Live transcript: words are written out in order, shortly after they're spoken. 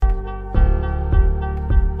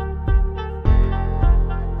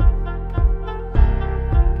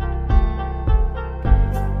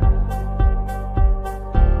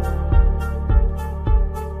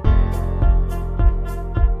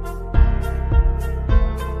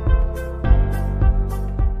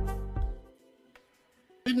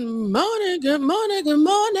good morning, good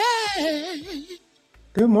morning.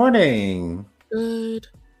 Good morning. Good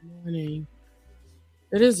morning.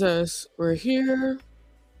 It is us. We're here.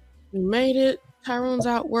 We made it. Tyrone's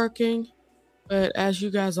out working. But as you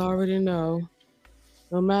guys already know,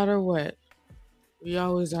 no matter what, we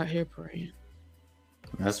always out here praying.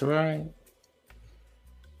 That's right.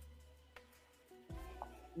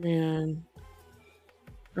 Man,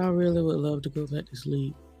 I really would love to go back to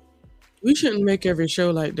sleep. We shouldn't make every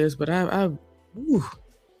show like this, but ooh,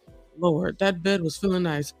 Lord, that bed was feeling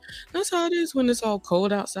nice. That's how it is when it's all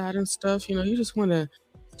cold outside and stuff. You just want to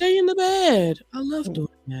stay in the bed. I love doing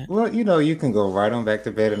that. Well, you can go right on back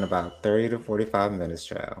to bed in about 30 to 45 minutes,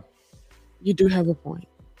 child. You do have a point.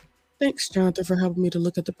 Thanks, Jonathan, for helping me to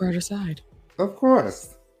look at the brighter side. Of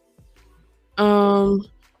course.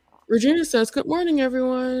 Regina says, good morning,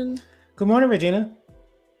 everyone. Good morning, Regina.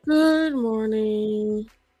 Good morning.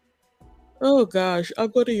 Oh, gosh, I'm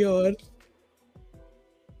going to yawn.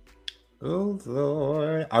 Oh,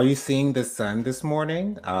 Lord. Are you seeing the sun this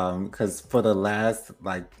morning? Because for the last,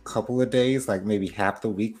 couple of days, maybe half the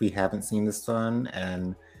week, we haven't seen the sun.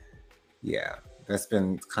 And, yeah, that's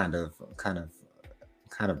been kind of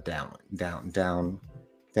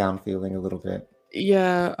down feeling a little bit.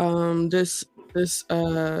 Yeah, this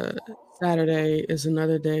Saturday is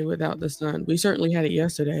another day without the sun. We certainly had it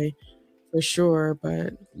yesterday, for sure,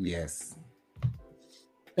 but Yes.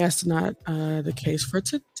 that's not the case for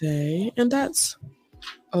today, and that's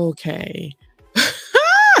okay.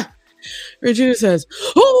 Regina says,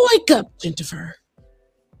 oh, wake up, Jennifer.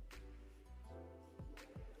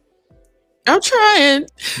 I'm trying.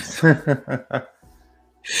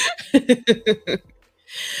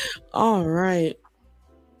 All right.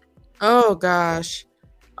 Oh gosh.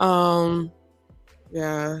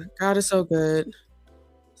 Yeah, God is so good.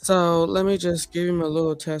 So let me just give him a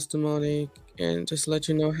little testimony and just let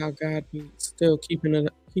you know how God be still keeping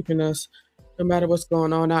us no matter what's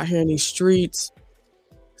going on out here in these streets.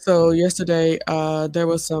 So yesterday, there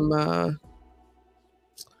was some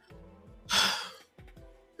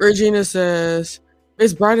Regina says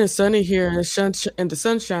it's bright and sunny here in the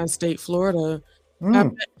Sunshine State, Florida.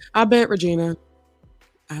 I bet, Regina.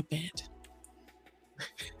 I bet.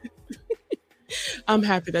 I'm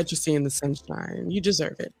happy that you're seeing the sunshine. You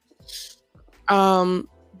deserve it.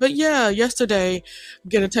 But yeah, yesterday,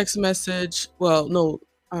 get a text message. Well, no,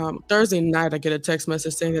 Thursday night, I get a text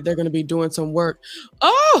message saying that they're going to be doing some work.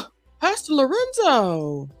 Oh, Pastor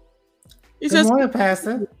Lorenzo. He Good morning,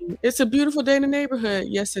 Pastor. It's a beautiful day in the neighborhood.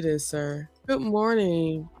 Yes, it is, sir. Good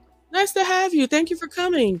morning. Nice to have you. Thank you for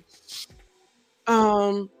coming.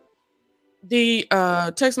 The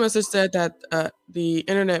text message said that the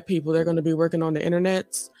internet people, they're going to be working on the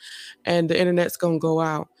internets and the internet's going to go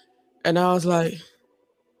out. And I was like,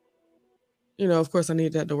 of course I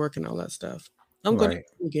need that to work and all that stuff. I'm going to do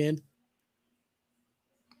it again.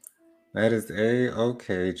 That is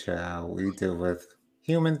okay, child. We deal with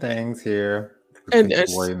human things here. And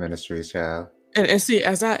Warrior Ministries, child. And see,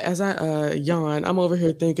 as I yawn, I'm over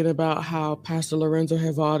here thinking about how Pastor Lorenzo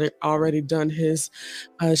have already done his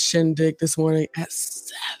shindig this morning at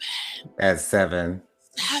 7. At 7.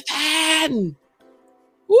 7.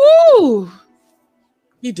 Woo!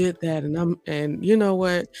 He did that, and you know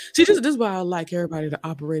what? See, this is why I like everybody to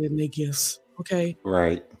operate in their gifts. Okay.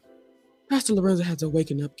 Right. Pastor Lorenzo has a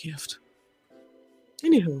waking up gift.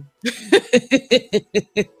 Anywho,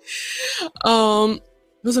 what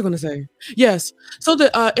was I going to say? Yes. So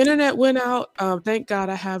the internet went out. Thank God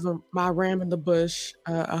I have my RAM in the bush,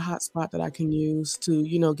 a hotspot that I can use to,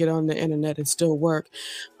 get on the internet and still work.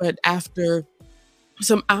 But after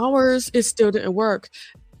some hours, it still didn't work.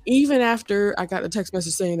 Even after I got the text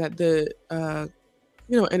message saying that the,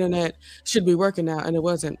 internet should be working now, and it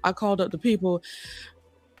wasn't. I called up the people.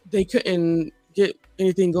 They couldn't get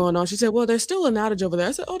anything going on. She said, well, there's still an outage over there.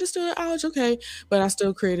 I said, oh, there's still an outage. Okay. But I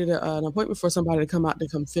still created an appointment for somebody to come out to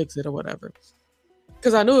come fix it or whatever.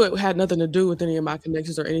 Because I knew it had nothing to do with any of my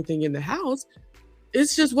connections or anything in the house.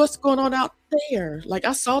 It's just what's going on out there. Like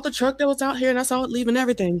I saw the truck that was out here and I saw it leaving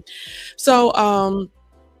everything. So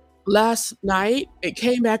last night it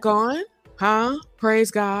came back on. Praise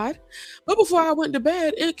God. But before I went to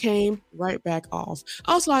bed, it came right back off.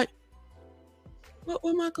 I was like, what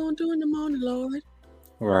am I going to do in the morning, Lord?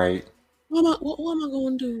 Right. What am I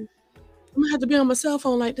going to do? I'm going to have to be on my cell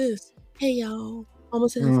phone like this. Hey, y'all. On my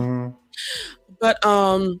cell phone. But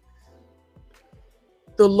I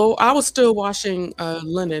was still washing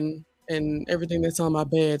linen and everything that's on my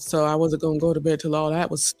bed. So I wasn't going to go to bed till all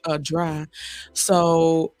that was dry.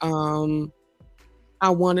 So I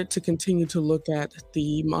wanted to continue to look at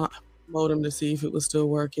the modem to see if it was still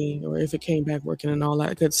working or if it came back working and all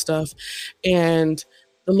that good stuff. And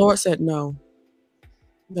the Lord said, no,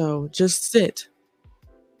 just sit.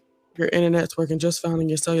 Your internet's working just fine on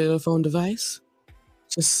your cellular phone device.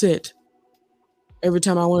 Just sit. Every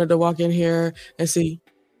time I wanted to walk in here and see,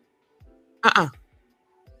 stay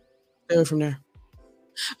away from there.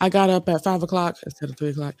 I got up at 5 o'clock instead of 3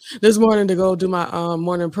 o'clock this morning to go do my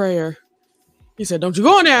morning prayer. He said, don't you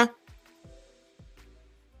go in there.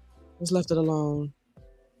 Just left it alone.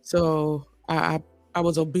 So I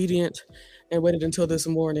was obedient and waited until this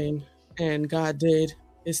morning, and God did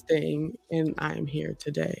his thing, and I am here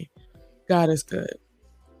today. God is good.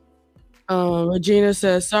 Regina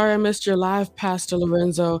says, sorry I missed your live, Pastor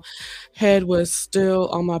Lorenzo. Head was still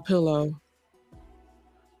on my pillow.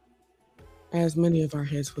 As many of our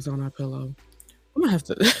heads was on our pillow. I'm gonna have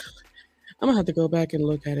to go back and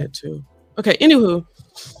look at it too. Okay, anywho.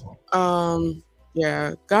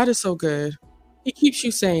 Yeah, God is so good. He keeps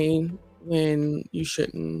you sane when you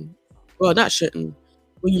shouldn't. Well, not shouldn't.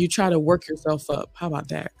 When you try to work yourself up. How about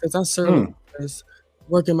that? Because I certainly was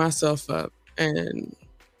working myself up, and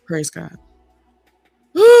praise God.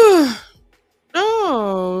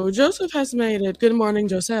 Oh, Joseph has made it. Good morning,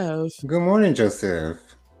 Joseph. Good morning, Joseph.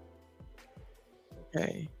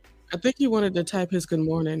 Okay. I think he wanted to type his good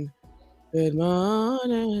morning. Good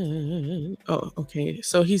morning. Oh, okay.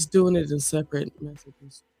 So he's doing it in separate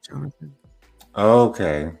messages, Jonathan.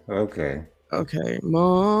 Okay. Okay. Okay.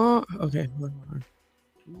 Okay.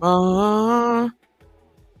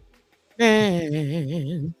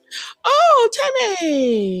 Man. Oh,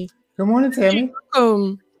 Tammy. Good morning, Tammy.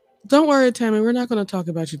 Don't worry, Tammy. We're not going to talk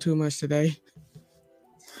about you too much today.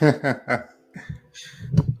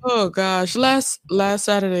 Oh gosh, last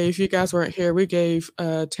Saturday, if you guys weren't here, we gave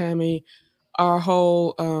Tammy our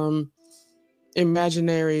whole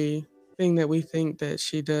imaginary thing that we think that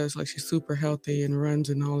she does, like she's super healthy and runs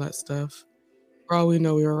and all that stuff. For all we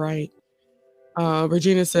know, we were right.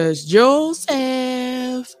 Regina says,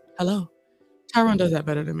 Joseph. Hello. Tyrone does that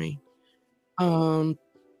better than me.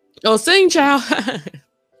 Sing, child.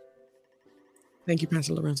 Thank you,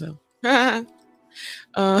 Pastor Lorenzo.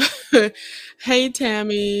 Hey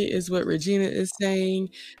Tammy is what Regina is saying,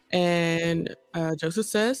 and Joseph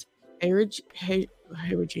says, hey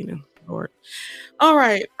Regina, Lord. All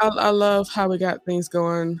right, I love how we got things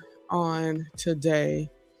going on today.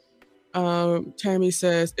 Tammy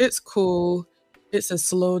says, it's cool, it's a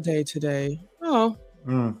slow day today. Oh,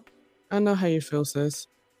 I know how you feel, sis.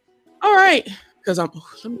 All right, because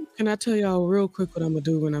can I tell y'all real quick what I'm gonna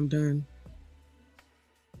do when I'm done?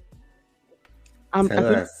 I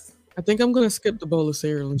think I'm going to skip the bowl of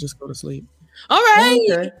cereal and just go to sleep. All right.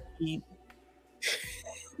 Okay.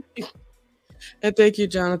 And thank you,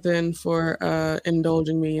 Jonathan, for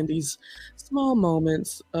indulging me in these small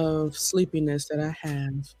moments of sleepiness that I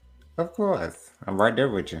have. Of course. I'm right there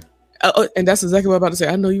with you. And that's exactly what I'm about to say.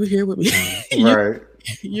 I know you're here with me. Right.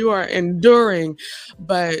 You are enduring,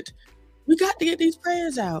 but we got to get these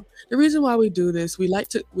prayers out. The reason why we do this, we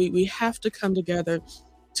have to come together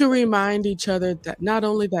to remind each other that not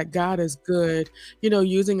only that God is good,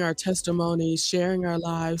 using our testimonies, sharing our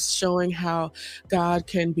lives, showing how God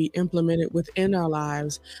can be implemented within our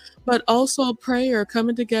lives, but also prayer,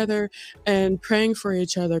 coming together and praying for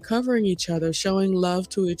each other, covering each other, showing love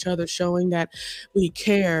to each other, showing that we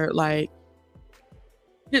care. Like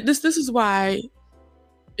this is why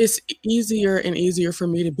it's easier and easier for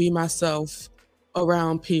me to be myself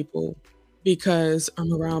around people, because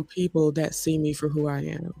I'm around people that see me for who I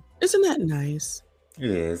am. Isn't that nice? It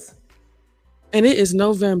is. And it is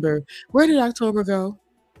November. Where did October go?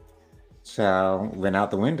 Child went out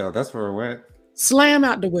the window. That's where it went. Slam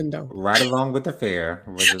out the window. Right along with the fair.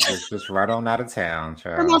 Just right on out of town,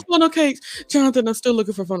 child. For my funnel cakes. Jonathan, I'm still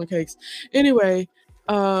looking for funnel cakes. Anyway,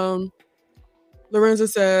 Lorenzo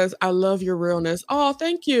says, I love your realness. Oh,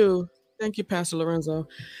 thank you. Thank you, Pastor Lorenzo.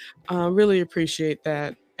 Really appreciate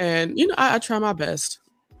that. And, I try my best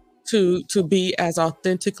to be as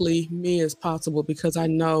authentically me as possible, because I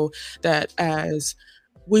know that as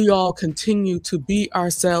we all continue to be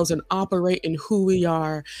ourselves and operate in who we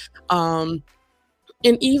are, and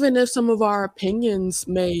even if some of our opinions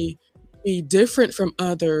may be different from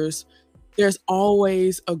others, there's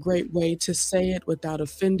always a great way to say it without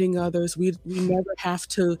offending others. We never have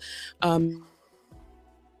to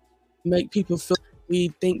make people feel we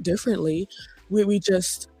think differently. We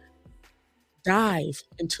just dive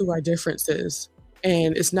into our differences,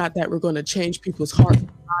 and it's not that we're going to change people's hearts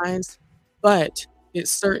and minds, but it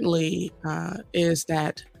certainly is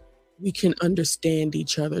that we can understand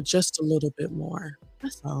each other just a little bit more.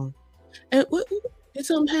 That's all. And is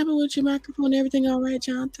something happening with your microphone? Everything all right,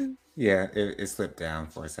 Jonathan? Yeah, it slipped down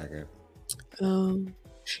for a second. Um,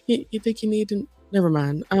 you think you need to? Never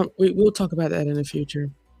mind. We'll talk about that in the future.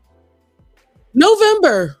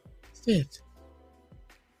 November 5th.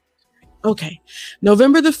 Okay,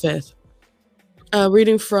 November the 5th.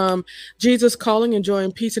 Reading from Jesus Calling,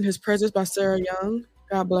 Enjoying Peace in His Presence by Sarah Young.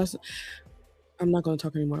 God bless. I'm not going to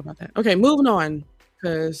talk anymore about that. Okay, moving on,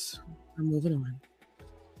 because I'm moving on.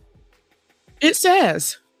 It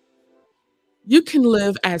says, you can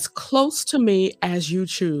live as close to me as you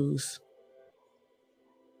choose.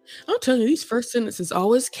 I'm telling you, these first sentences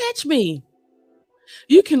always catch me.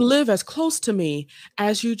 You can live as close to me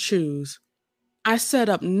as you choose. I set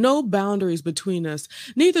up no boundaries between us,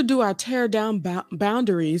 neither do I tear down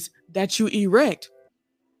boundaries that you erect.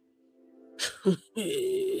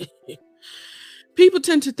 People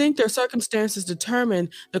tend to think their circumstances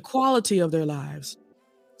determine the quality of their lives.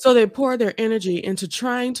 So they pour their energy into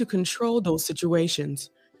trying to control those situations.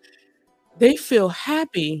 They feel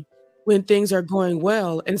happy when things are going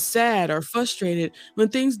well and sad or frustrated when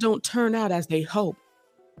things don't turn out as they hope.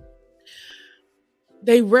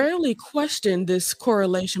 They rarely question this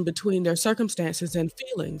correlation between their circumstances and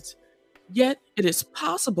feelings. Yet it is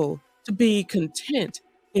possible to be content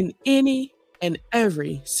in any and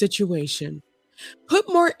every situation.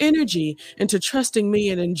 Put more energy into trusting me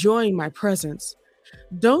and enjoying my presence.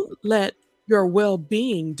 Don't let your well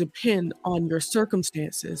being depend on your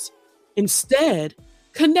circumstances. Instead,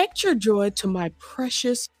 connect your joy to my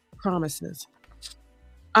precious promises.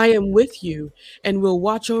 I am with you and will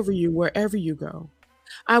watch over you wherever you go.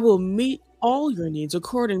 I will meet all your needs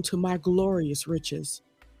according to my glorious riches.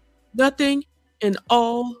 Nothing in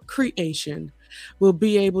all creation will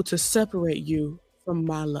be able to separate you from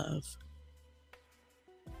my love.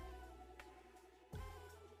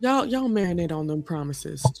 Y'all marinate on them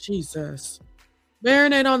promises. Jesus.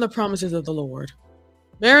 Marinate on the promises of the Lord.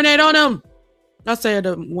 Marinate on them. I'll say it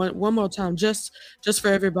one more time, just for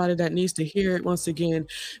everybody that needs to hear it once again.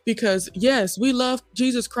 Because yes, we love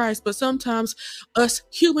Jesus Christ, but sometimes us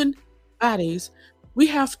human bodies, we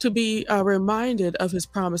have to be reminded of his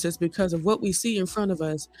promises because of what we see in front of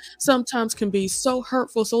us. Sometimes can be so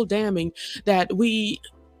hurtful, so damning that we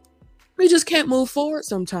just can't move forward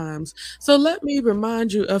sometimes. So let me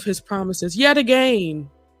remind you of his promises yet again.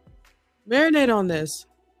 Marinate on this.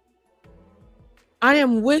 I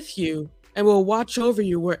am with you and will watch over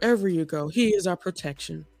you wherever you go. He is our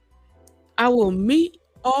protection. I will meet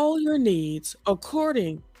all your needs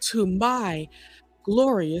according to my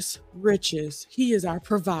glorious riches. He is our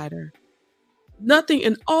provider. Nothing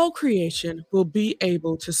in all creation will be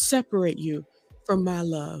able to separate you from my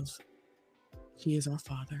love. He is our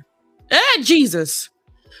Father. Jesus!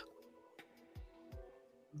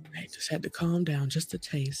 I just had to calm down just a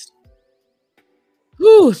taste.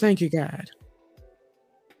 Whew, thank you, God.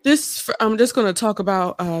 I'm just going to talk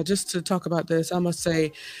about, this, I must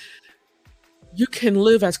say, you can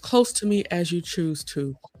live as close to me as you choose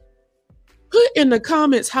to. Put in the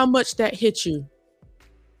comments how much that hit you.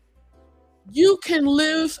 You can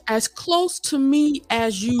live as close to me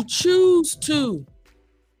as you choose to.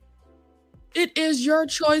 It is your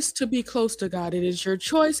choice to be close to God. It is your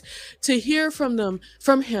choice to hear from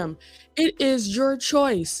him. It is your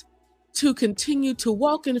choice to continue to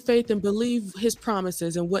walk in faith and believe his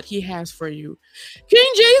promises and what he has for you. King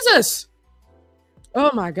Jesus!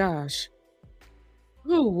 Oh my gosh.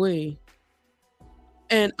 Ooh-wee.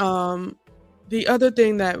 And the other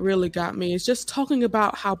thing that really got me is just talking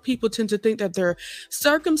about how people tend to think that their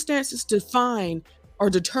circumstances define or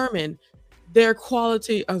determine their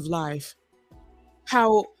quality of life.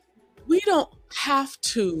 How we don't have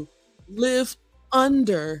to live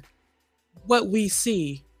under what we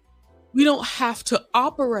see. We don't have to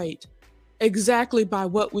operate exactly by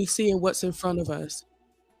what we see and what's in front of us.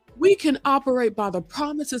 We can operate by the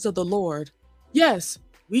promises of the Lord. Yes,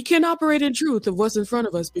 we can operate in truth of what's in front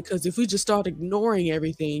of us, because if we just start ignoring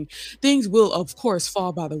everything, things will, of course,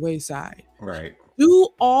 fall by the wayside. Right. Do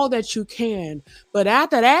all that you can. But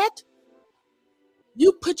after that,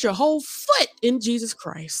 you put your whole foot in Jesus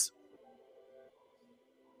Christ.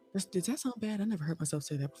 Did that sound bad? I never heard myself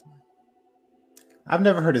say that before. I've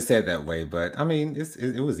never heard it said that way, but I mean,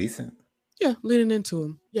 it was decent. Yeah, leaning into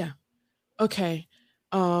him. Yeah. Okay.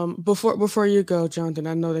 Before you go, Jonathan,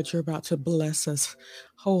 I know that you're about to bless us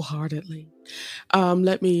wholeheartedly.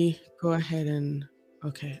 Let me go ahead and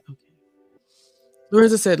okay.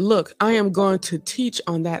 Lorenzo said, "Look, I am going to teach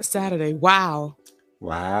on that Saturday." Wow.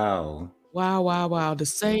 Wow. The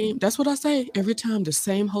same. That's what I say every time. The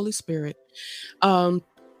same Holy Spirit.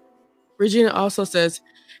 Regina also says,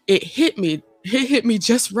 it hit me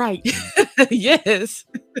just right. Yes.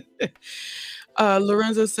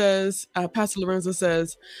 Lorenzo says, Pastor Lorenzo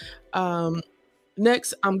says, um,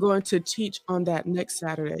 next, I'm going to teach on that next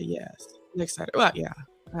Saturday. Yes, next Saturday. Well, yeah,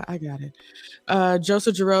 I got it.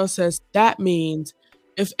 Joseph Jarrell says, that means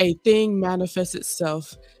if a thing manifests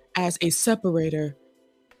itself as a separator,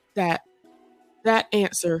 that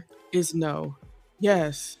answer is no.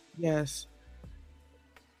 Yes, yes.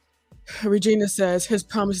 Regina says, his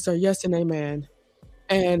promises are yes and amen.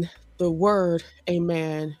 And the word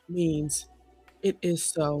amen means it is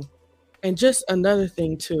so. And just another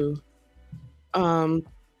thing too,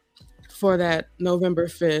 for that November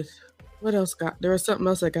 5th, what else there was something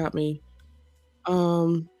else that got me.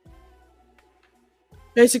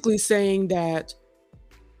 Basically saying that,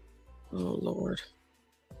 oh Lord,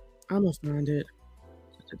 I'm gonna find it.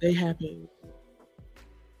 The day happened.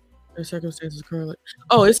 Their circumstances currently.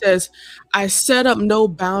 Oh, it says, I set up no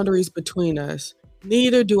boundaries between us.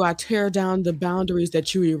 Neither do I tear down the boundaries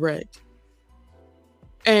that you erect.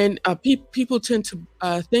 And people tend to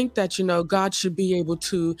think that, God should be able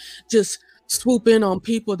to just swoop in on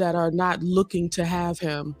people that are not looking to have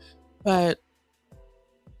him. But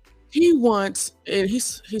he wants, and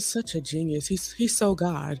he's such a genius. He's so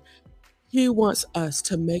God. He wants us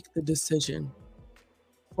to make the decision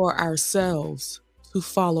for ourselves to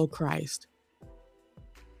follow Christ.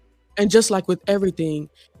 And just like with everything,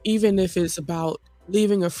 even if it's about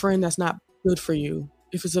leaving a friend that's not good for you,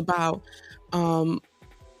 if it's about, the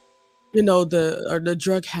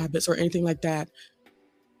drug habits or anything like that,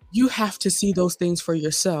 you have to see those things for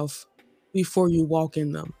yourself before you walk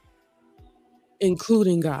in them,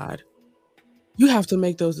 including God. You have to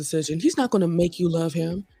make those decisions. He's not going to make you love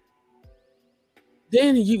him.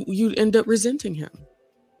 Then you end up resenting him.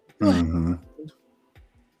 Mm-hmm.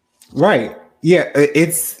 Right. Yeah,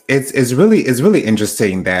 it's really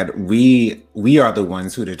interesting that we are the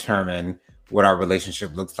ones who determine what our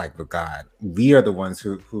relationship looks like with God. We are the ones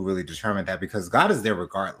who really determine that, because God is there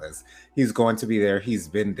regardless. He's going to be there. He's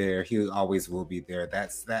been there. He always will be there.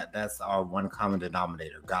 That's our one common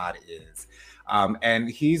denominator. God is, and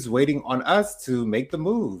He's waiting on us to make the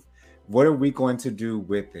move. What are we going to do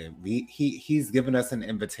with it? He's given us an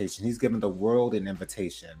invitation. He's given the world an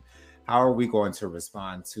invitation. How are we going to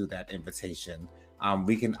respond to that invitation?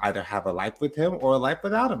 We can either have a life with him or a life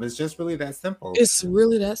without him. It's just really that simple. It's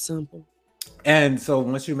really that simple. And so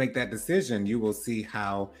once you make that decision, you will see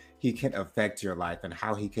how he can affect your life and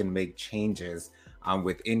how he can make changes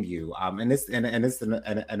within you. And it's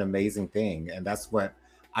an amazing thing. And that's what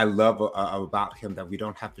I love about him, that we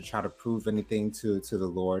don't have to try to prove anything to the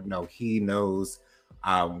Lord. No, he knows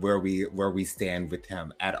where we stand with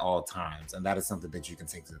him at all times. And that is something that you can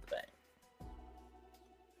take to the bank.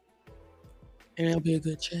 And it'll be a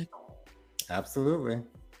good check. Absolutely.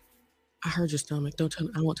 I heard your stomach. I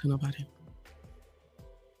won't tell nobody.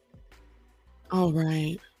 All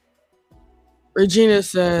right. Regina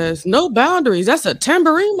says, no boundaries. That's a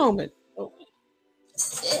tambourine moment. Oh.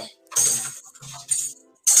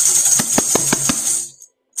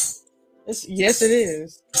 Yes, it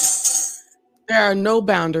is. There are no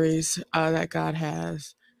boundaries that God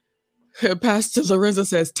has. Pastor Lorenzo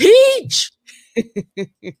says, teach!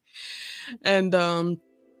 And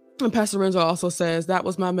Pastor Lorenzo also says, that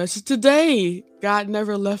was my message today. God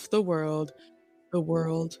never left the world. The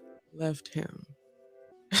world left him.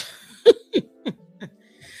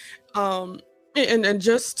 And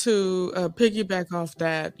just to piggyback off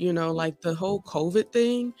that, like the whole COVID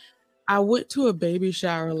thing, I went to a baby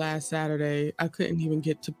shower last Saturday. I couldn't even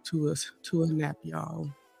get to a nap, y'all.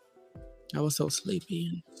 I was so sleepy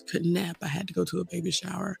and couldn't nap. I had to go to a baby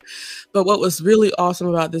shower. But what was really awesome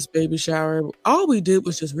about this baby shower, all we did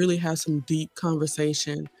was just really have some deep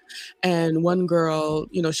conversation. And one girl,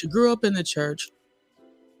 she grew up in the church,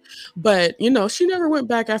 but, she never went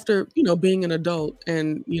back after, being an adult.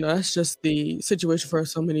 And, that's just the situation for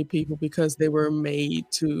so many people, because they were made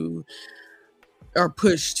to or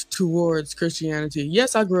pushed towards Christianity.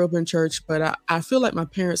 Yes, I grew up in church, but I feel like my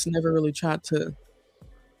parents never really tried to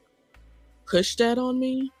push that on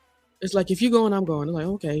me. It's like, if you're going, I'm going. I'm like,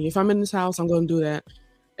 okay, if I'm in this house, I'm going to do that.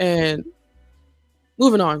 And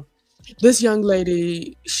moving on. This young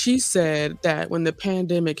lady, she said that when the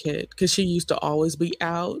pandemic hit, because she used to always be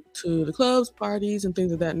out to the clubs, parties, and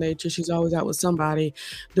things of that nature. She's always out with somebody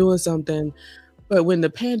doing something. But when the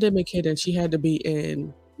pandemic hit and she had to be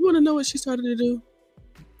in, you want to know what she started to do?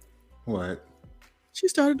 What? She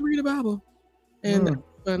started to read the Bible and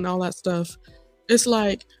all that stuff. It's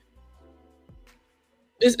like,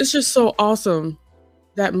 it's just so awesome,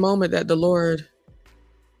 that moment that the Lord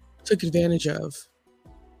took advantage of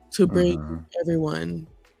to bring everyone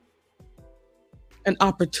an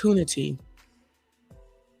opportunity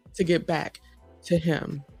to get back. to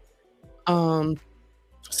him. Um,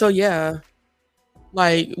 so yeah,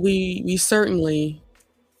 like we certainly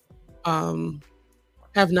um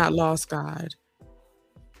have not lost God,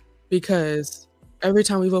 because every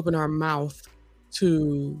time we've opened our mouth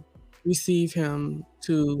to receive him,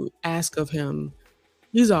 to ask of him,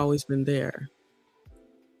 he's always been there.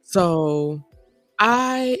 So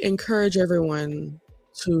I encourage everyone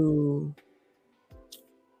to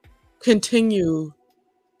continue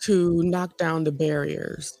to knock down the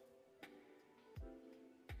barriers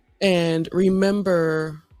and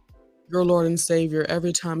remember your Lord and Savior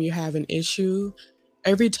every time you have an issue,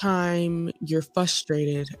 every time you're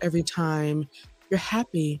frustrated, every time you're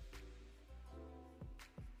happy.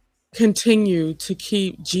 Continue to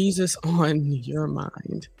keep Jesus on your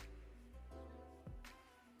mind.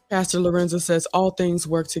 Pastor Lorenzo says all things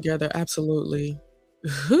work together. Absolutely.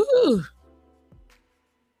 Whew.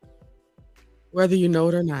 Whether you know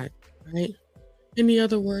it or not, right? Any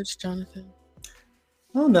other words, Jonathan?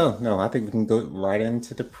 Oh, no. I think we can go right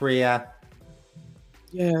into the prayer.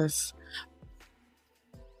 Yes.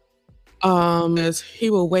 As he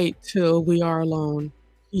will wait till we are alone.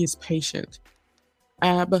 He is patient.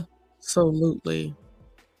 Absolutely.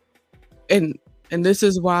 And this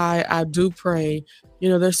is why I do pray.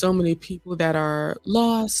 There's so many people that are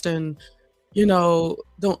lost and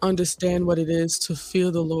don't understand what it is to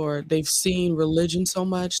feel the Lord. They've seen religion so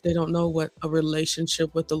much, they don't know what a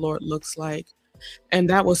relationship with the Lord looks like. And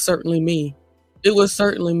that was certainly me. It was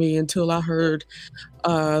certainly me until I heard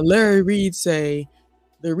Larry Reed say,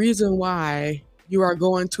 the reason why you are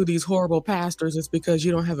going to these horrible pastors is because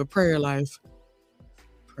you don't have a prayer life.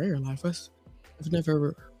 Prayer life? What's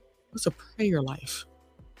a prayer life?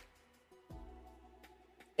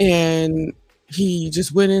 And he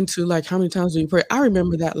just went into like, how many times do you pray? I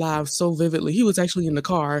remember that live so vividly. He was actually in the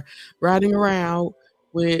car riding around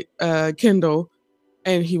with Kendall,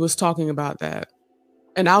 and he was talking about that.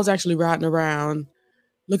 And I was actually riding around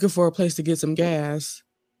looking for a place to get some gas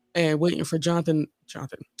and waiting for Tyrone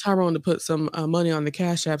to put some money on the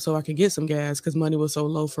Cash App so I could get some gas because money was so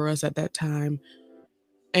low for us at that time.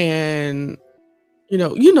 And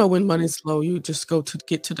when money's low, you just go to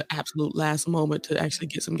get to the absolute last moment to actually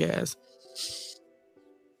get some gas.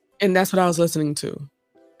 And that's what I was listening to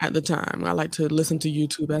at the time. I like to listen to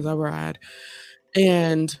YouTube as I ride.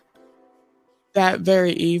 And that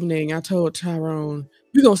very evening, I told Tyrone,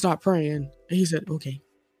 "You're gonna stop praying." And he said, "Okay."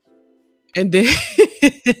 And then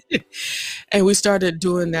and we started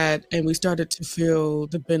doing that, and we started to feel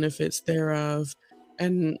the benefits thereof.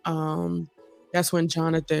 And that's when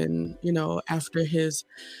Jonathan, after his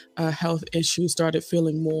health issues, started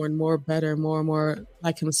feeling more and more better, more and more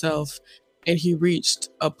like himself. And he reached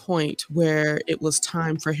a point where it was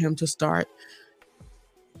time for him to start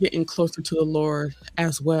getting closer to the Lord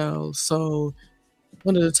as well. So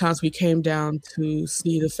one of the times we came down to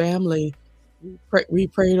see the family, we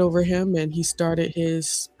prayed over him, and he started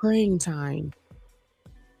his praying time.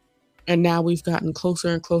 And now we've gotten closer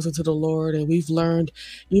and closer to the Lord, and we've learned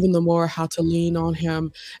even the more how to lean on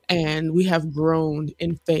him. And we have grown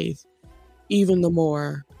in faith even the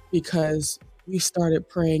more because we started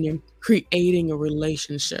praying and creating a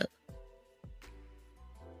relationship.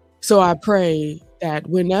 So I pray that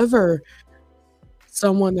whenever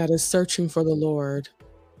someone that is searching for the Lord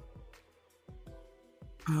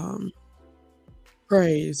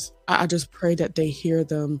prays, I just pray that they hear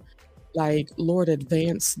them like, Lord,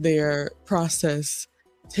 advance their process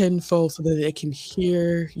tenfold so that they can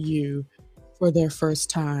hear you for their first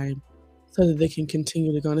time, so that they can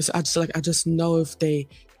continue to go. And I just know if they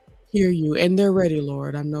hear you and they're ready,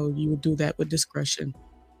 Lord, I know you would do that with discretion.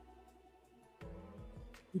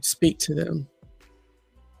 You'd speak to them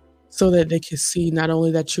so that they can see not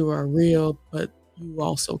only that you are real, but you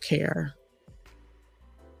also care.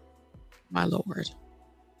 My Lord.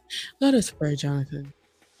 Let us pray, Jonathan.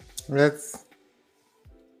 Let's.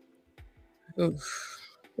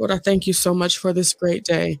 Lord, I thank you so much for this great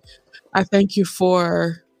day. I thank you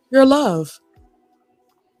for your love.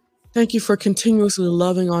 Thank you for continuously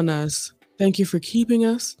loving on us. Thank you for keeping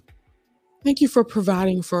us. Thank you for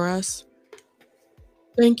providing for us.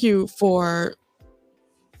 Thank you for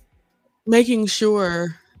making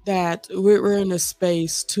sure that we're in a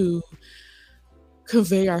space to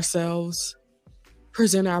convey ourselves,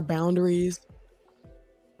 present our boundaries,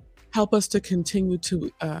 help us to continue to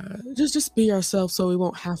just be ourselves so we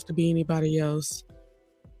won't have to be anybody else.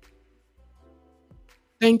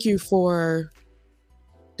 Thank you for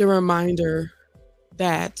the reminder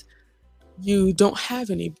that you don't have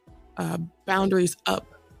any boundaries up,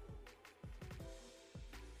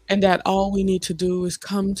 and that all we need to do is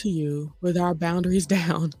come to you with our boundaries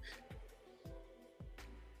down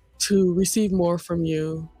to receive more from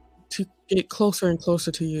you, to get closer and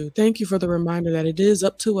closer to you. Thank you for the reminder that it is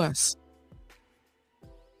up to us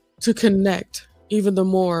to connect even the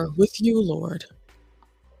more with you, Lord.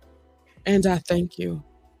 And I thank you.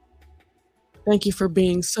 Thank you for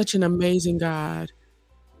being such an amazing God,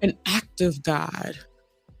 an active God,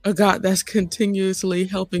 a God that's continuously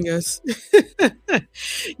helping us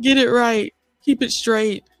get it right, keep it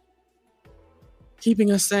straight,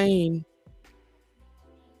 keeping us sane.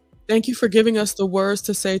 Thank you for giving us the words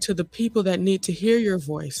to say to the people that need to hear your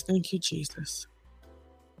voice. Thank you, Jesus.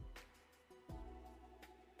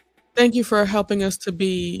 Thank you for helping us to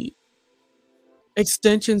be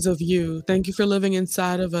extensions of you. Thank you for living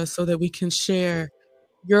inside of us so that we can share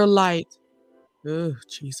your light, oh,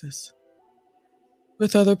 Jesus,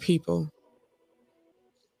 with other people.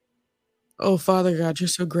 Oh, Father God, you're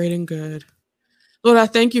so great and good. Lord, I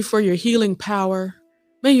thank you for your healing power.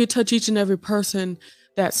 May you touch each and every person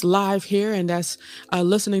that's live here and that's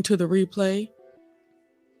listening to the replay.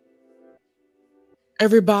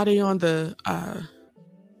 Everybody on the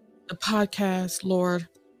podcast, Lord,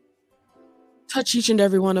 touch each and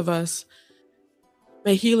every one of us.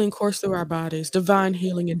 May healing course through our bodies, divine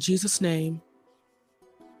healing in Jesus' name.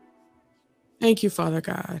 Thank you, Father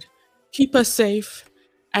God. Keep us safe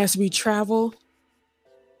as we travel.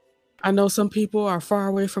 I know some people are far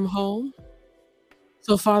away from home.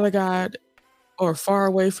 So, Father God, or far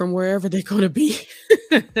away from wherever they're going to be.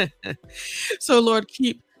 So, Lord,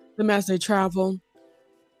 keep them as they travel.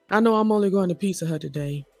 I know I'm only going to Pizza Hut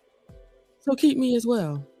today. So keep me as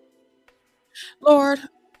well. Lord,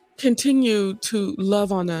 continue to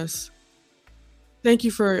love on us. Thank you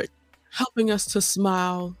for helping us to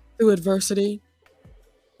smile through adversity,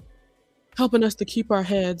 helping us to keep our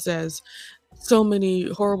heads as so many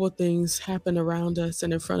horrible things happen around us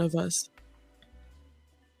and in front of us.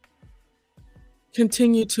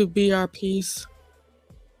 Continue to be our peace.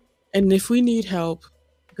 And if we need help,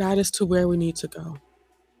 guide us to where we need to go.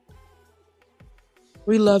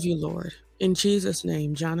 We love you, Lord. In Jesus'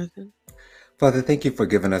 name, Jonathan. Father, thank you for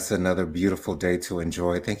giving us another beautiful day to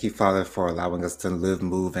enjoy. Thank you, Father, for allowing us to live,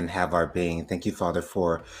 move, and have our being. Thank you, Father,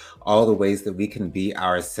 for all the ways that we can be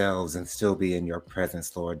ourselves and still be in your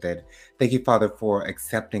presence, Lord. Thank you, Father, for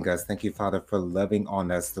accepting us. Thank you, Father, for loving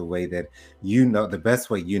on us the way that you know, the best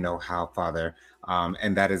way you know how, Father.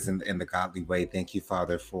 And that is in the godly way. Thank you,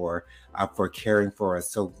 Father, for caring for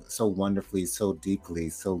us so wonderfully, so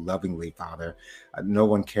deeply, so lovingly, Father. No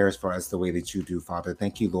one cares for us the way that you do, Father.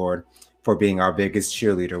 Thank you, Lord, for being our biggest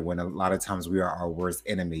cheerleader when a lot of times we are our worst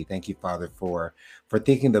enemy. Thank you, Father, for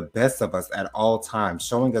thinking the best of us at all times,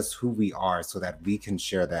 showing us who we are so that we can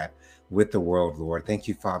share that with the world, Lord. Thank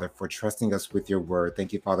you, Father, for trusting us with your word.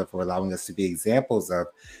 Thank you, Father, for allowing us to be examples of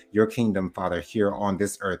your kingdom, Father, here on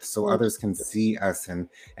this earth so others can see us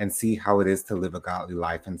and see how it is to live a godly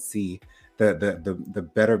life and see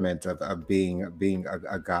the betterment of being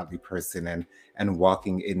a godly person and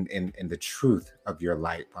walking in the truth of your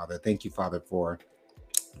light, Father. Thank you, Father, for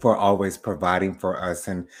always providing for us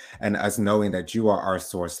and us knowing that you are our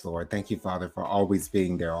source, Lord. Thank you, Father, for always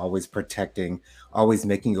being there, always protecting, always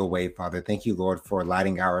making a way, Father. Thank you, Lord, for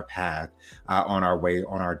lighting our path on our way,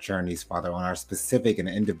 on our journeys, Father, on our specific and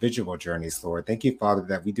individual journeys, Lord. Thank you, Father,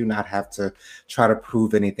 that we do not have to try to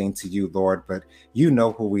prove anything to you, Lord, but you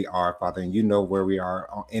know who we are, Father, and you know where we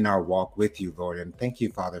are in our walk with you, Lord. And thank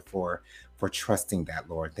you, Father, for trusting that,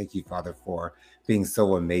 Lord. Thank you, Father, for being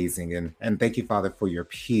so amazing. And thank you, Father, for your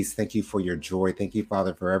peace. Thank you for your joy. Thank you,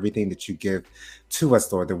 Father, for everything that you give to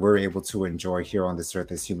us, Lord, that we're able to enjoy here on this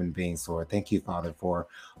earth as human beings, Lord. Thank you, Father, for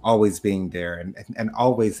always being there and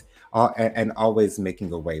always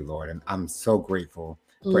making a way, Lord. And I'm so grateful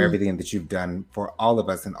for everything that you've done for all of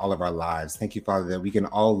us and all of our lives. Thank you, Father, that we can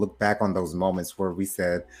all look back on those moments where we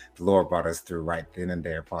said the Lord brought us through right then and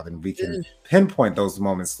there, Father. And we can pinpoint those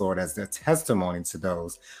moments, Lord, as a testimony to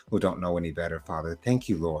those who don't know any better, Father. Thank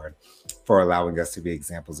you, Lord, for allowing us to be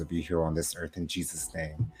examples of you here on this earth. In Jesus'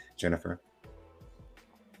 name. Jennifer.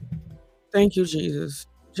 Thank you, Jesus.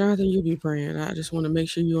 Jonathan, you be praying. I just want to make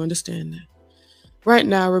sure you understand that. Right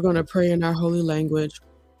now, we're going to pray in our holy language.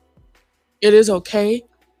 It is okay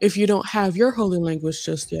if you don't have your holy language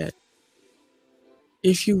just yet.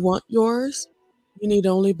 If you want yours, you need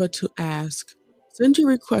only but to ask. Send your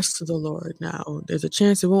request to the Lord. Now, there's a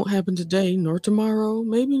chance it won't happen today, nor tomorrow,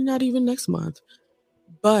 maybe not even next month,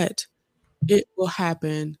 but it will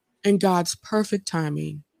happen in God's perfect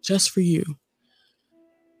timing, just for you.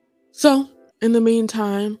 So, in the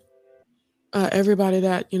meantime, everybody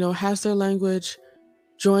that has their language,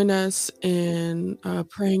 join us in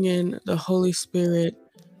praying in the Holy Spirit.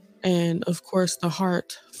 And of course, the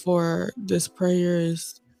heart for this prayer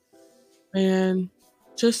is And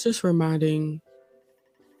just reminding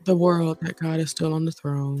the world that God is still on the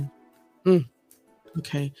throne.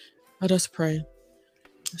 Okay, let us pray.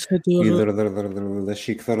 Lord,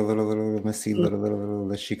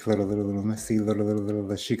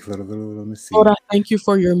 I thank you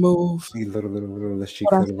for your move. Lord, I thank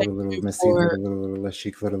you for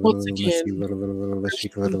once again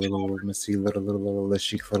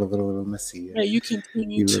that you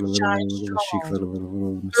continue to shine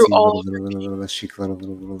strong through all of your people.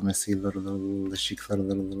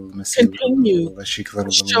 Continue to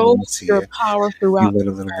show your power throughout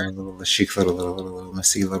the earth.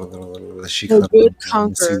 May good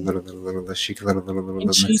conquer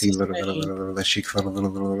in Jesus' name.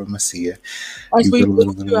 As we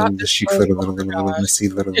move throughout this earth, Father God,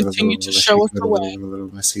 continue to show us the way.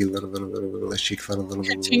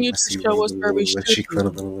 Continue to show us where we should be.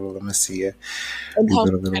 And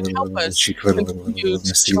help us continue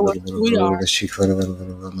to show us who we are.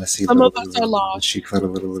 Some of us are lost.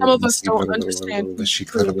 Some of us don't understand who you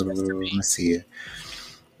created us to be.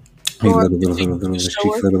 Lord, continue to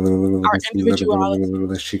show us our individuality.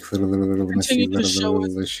 Continue to show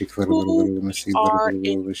us who we are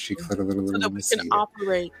in you so that we can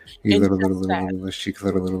operate in just that.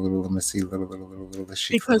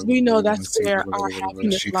 Because we know that's where our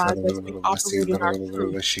happiness lies as we operate in our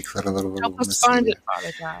truth. Help us find it,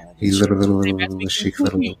 Father God. In Jesus' name, as we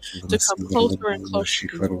continue to come closer and closer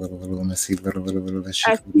to you.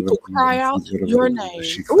 As people cry out your name,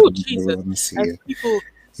 oh Jesus, as people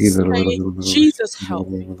say, Jesus help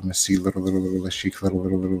me.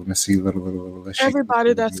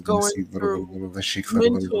 Everybody that's going through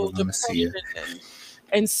mental depression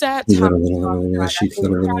and sad times, Father God, as they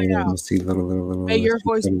cry out, may your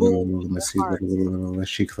voice boom in their hearts.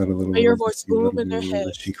 May your voice boom in their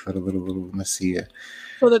heads,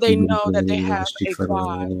 so that they know that they have a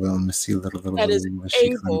God that is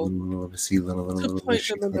able to point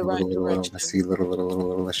them in the right direction. That's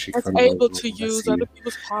able to use other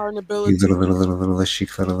people's power and ability. We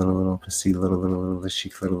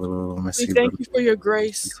thank you for your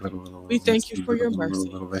grace. We thank you for your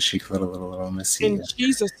mercy. In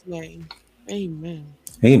Jesus' name, amen.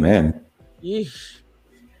 Amen. Yeesh.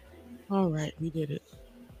 All right, we did it.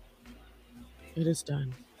 It is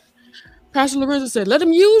done. Pastor Lorenzo said, let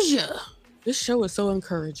him use you. This show is so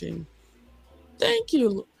encouraging. Thank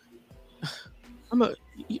you. I'm gonna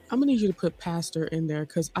need you to put pastor in there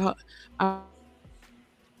because I'm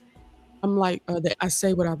like I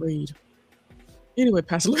say what I read. Anyway,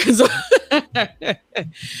 Pastor Lorenzo.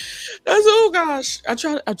 Oh gosh. I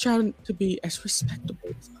try to be as respectable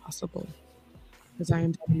as possible because I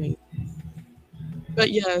am amazing.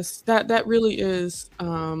 But yes, that really is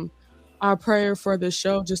our prayer for this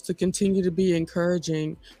show, just to continue to be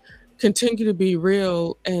encouraging, continue to be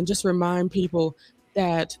real, and just remind people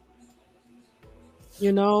that,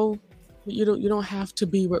 you don't have to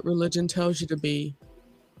be what religion tells you to be.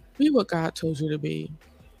 Be what God told you to be.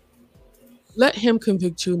 Let him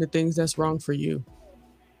convict you in the things that's wrong for you.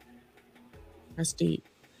 That's deep.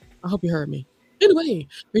 I hope you heard me. Anyway,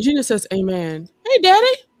 Regina says, amen. Hey,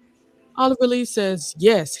 Daddy. Oliver Lee says,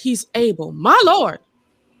 yes, he's able. My Lord.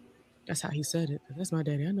 That's how he said it. That's my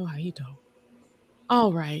daddy. I know how he talk.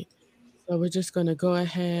 All right. So we're just going to go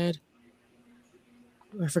ahead.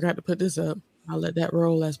 I forgot to put this up. I'll let that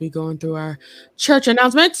roll as we going through our church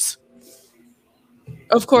announcements.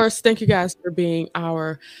 Of course, thank you guys for being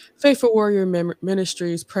our Faithful Warrior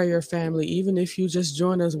Ministries prayer family. Even if you just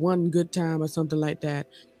join us one good time or something like that,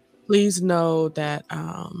 please know that,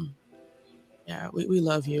 we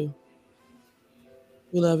love you.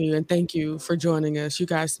 We love you, and thank you for joining us. You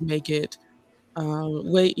guys make it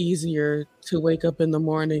way easier to wake up in the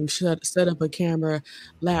morning, set up a camera,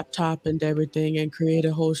 laptop, and everything, and create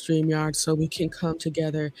a whole StreamYard so we can come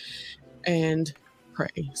together and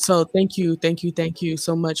pray. So thank you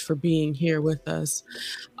so much for being here with us.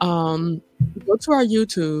 Go to our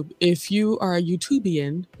YouTube. If you are a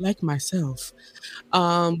YouTubian like myself,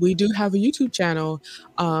 we do have a YouTube channel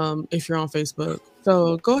if you're on Facebook.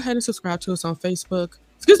 So go ahead and subscribe to us on Facebook.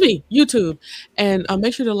 Excuse me, YouTube. And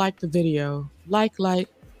make sure to like the video. Like.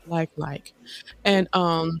 And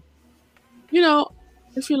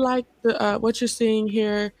if you like the what you're seeing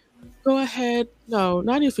here, go ahead. No,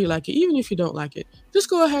 not if you like it. Even if you don't like it,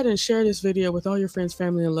 just go ahead and share this video with all your friends,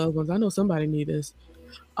 family, and loved ones. I know somebody need this.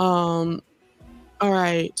 All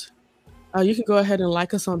right. You can go ahead and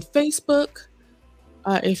like us on Facebook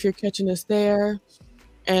if you're catching us there.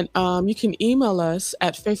 And you can email us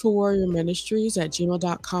at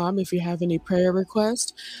faithfulwarriorministries@gmail.com if you have any prayer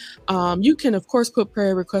requests. You can, of course, put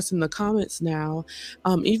prayer requests in the comments now.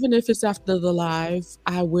 Even if it's after the live,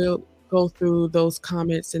 I will go through those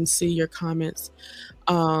comments and see your comments.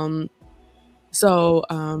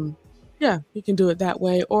 Yeah, you can do it that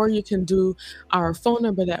way, or you can do our phone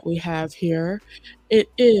number that we have here.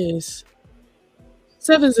 It is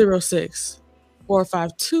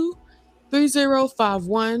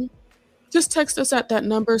 706-452-3051. Just text us at that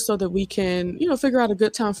number so that we can, figure out a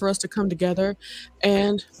good time for us to come together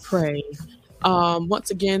and pray.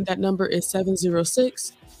 Once again, that number is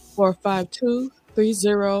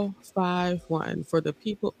 706-452-3051 for the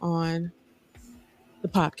people on the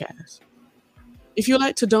podcast. If you'd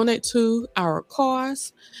like to donate to our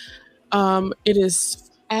cause, it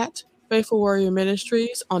is at Faithful Warrior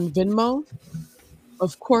Ministries on Venmo.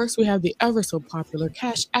 Of course, we have the ever so popular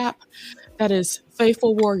Cash App. That is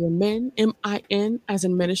Faithful Warrior Men, MIN as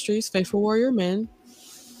in Ministries, Faithful Warrior Men.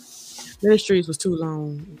 Ministries was too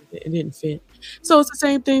long. It didn't fit. So it's the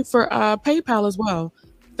same thing for PayPal as well.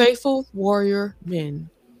 Faithful Warrior Men.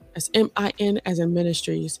 That's MIN as in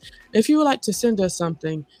Ministries. If you would like to send us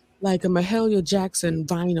something like a Mahalia Jackson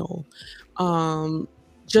vinyl,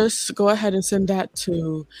 just go ahead and send that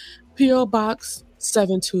to P.O. Box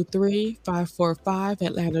 723-545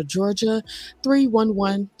 Atlanta, Georgia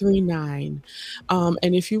 31139.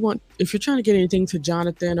 And if you're trying to get anything to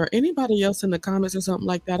Jonathan or anybody else in the comments or something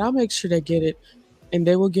like that, I'll make sure they get it, and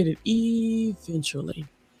they will get it eventually.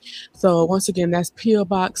 So once again, that's P.O.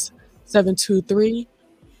 Box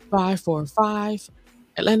 723-545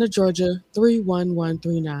 Atlanta, Georgia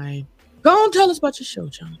 31139. Go on, tell us about your show,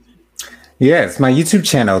 Jonathan. Yes, my YouTube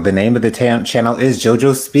channel. The name of the channel is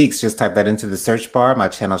JoJo Speaks. Just type that into the search bar. My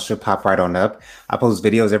channel should pop right on up. I post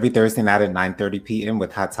videos every Thursday night at 9:30 p.m.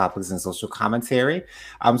 with hot topics and social commentary.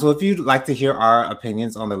 So if you'd like to hear our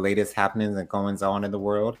opinions on the latest happenings and goings on in the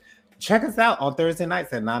world, check us out on Thursday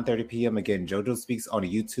nights at 9:30 p.m. Again, JoJo Speaks on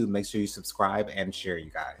YouTube. Make sure you subscribe and share, you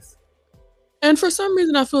guys. And for some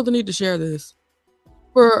reason, I feel the need to share this.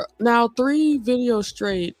 For now 3 videos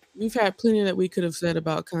straight, we've had plenty that we could have said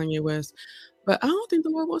about Kanye West, but I don't think the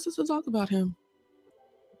Lord wants us to talk about him.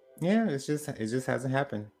 Yeah, it just hasn't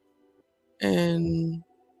happened. And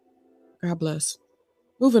God bless.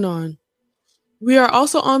 Moving on. We are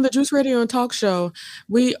also on the Juice Radio and Talk Show.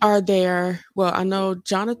 We are there. Well, I know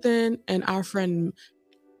Jonathan and our friend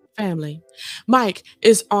family, Mike,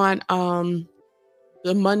 is on the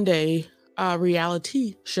Monday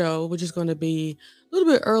reality show, which is going to be a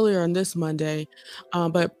little bit earlier on this Monday,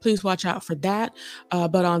 but please watch out for that.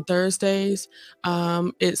 But on Thursdays,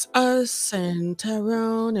 it's us and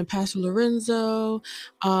Tyrone and Pastor Lorenzo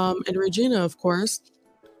and Regina, of course,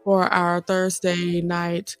 for our Thursday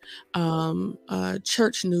night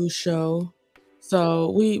church news show.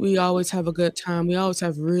 So we always have a good time. We always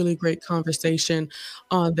have really great conversation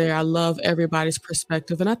on there. I love everybody's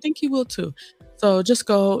perspective, and I think you will too. So just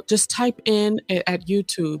type in at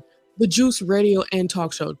YouTube, the Juice Radio and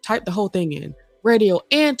Talk Show. Type the whole thing in, radio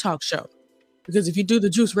and talk show. Because if you do the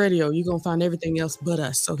Juice Radio, you're going to find everything else but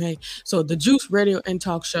us, okay? So the Juice Radio and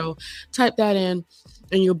Talk Show, type that in,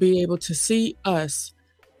 and you'll be able to see us.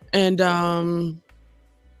 And I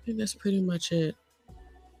think that's pretty much it.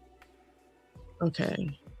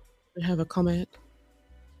 Okay. We have a comment.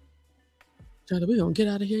 Jonathan, we're going to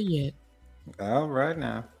get out of here yet. All right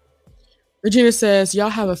now. Regina says, y'all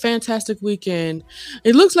have a fantastic weekend.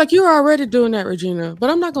 It looks like you're already doing that, Regina, but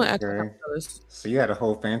I'm not going to ask you. So you had a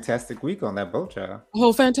whole fantastic week on that boat, y'all. A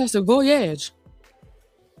whole fantastic voyage.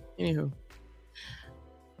 Anywho,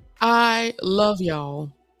 I love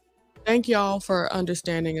y'all. Thank y'all for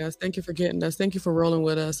understanding us. Thank you for getting us. Thank you for rolling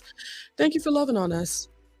with us. Thank you for loving on us.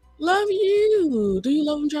 Love you. Do you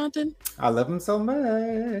love him, Jonathan? I love him so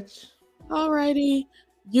much. Alrighty.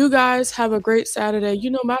 You guys have a great Saturday.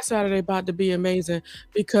 You know my Saturday about to be amazing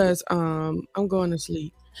because I'm going to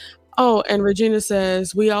sleep. Oh, and Regina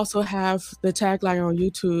says we also have the tagline on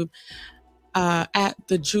YouTube at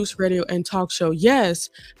the Juice Radio and Talk Show.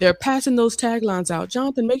 Yes, they're passing those taglines out.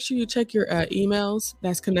 Jonathan, make sure you check your emails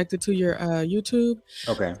that's connected to your YouTube.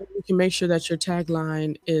 Okay. So you can make sure that your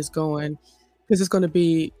tagline is going, because it's going to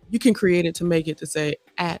be, you can create it to make it to say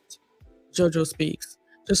at JoJo Speaks,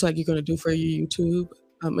 just like you're going to do for your YouTube,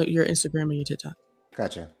 your Instagram and your TikTok.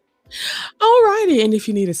 Gotcha. All righty. And if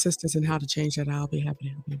you need assistance in how to change that, I'll be happy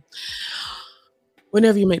to help you.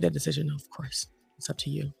 Whenever you make that decision, of course, it's up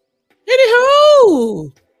to you.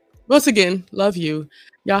 Anywho, once again, love you.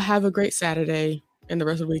 Y'all have a great Saturday and the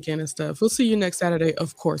rest of the weekend and stuff. We'll see you next Saturday,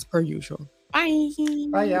 of course, per usual. Bye.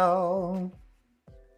 Bye, y'all.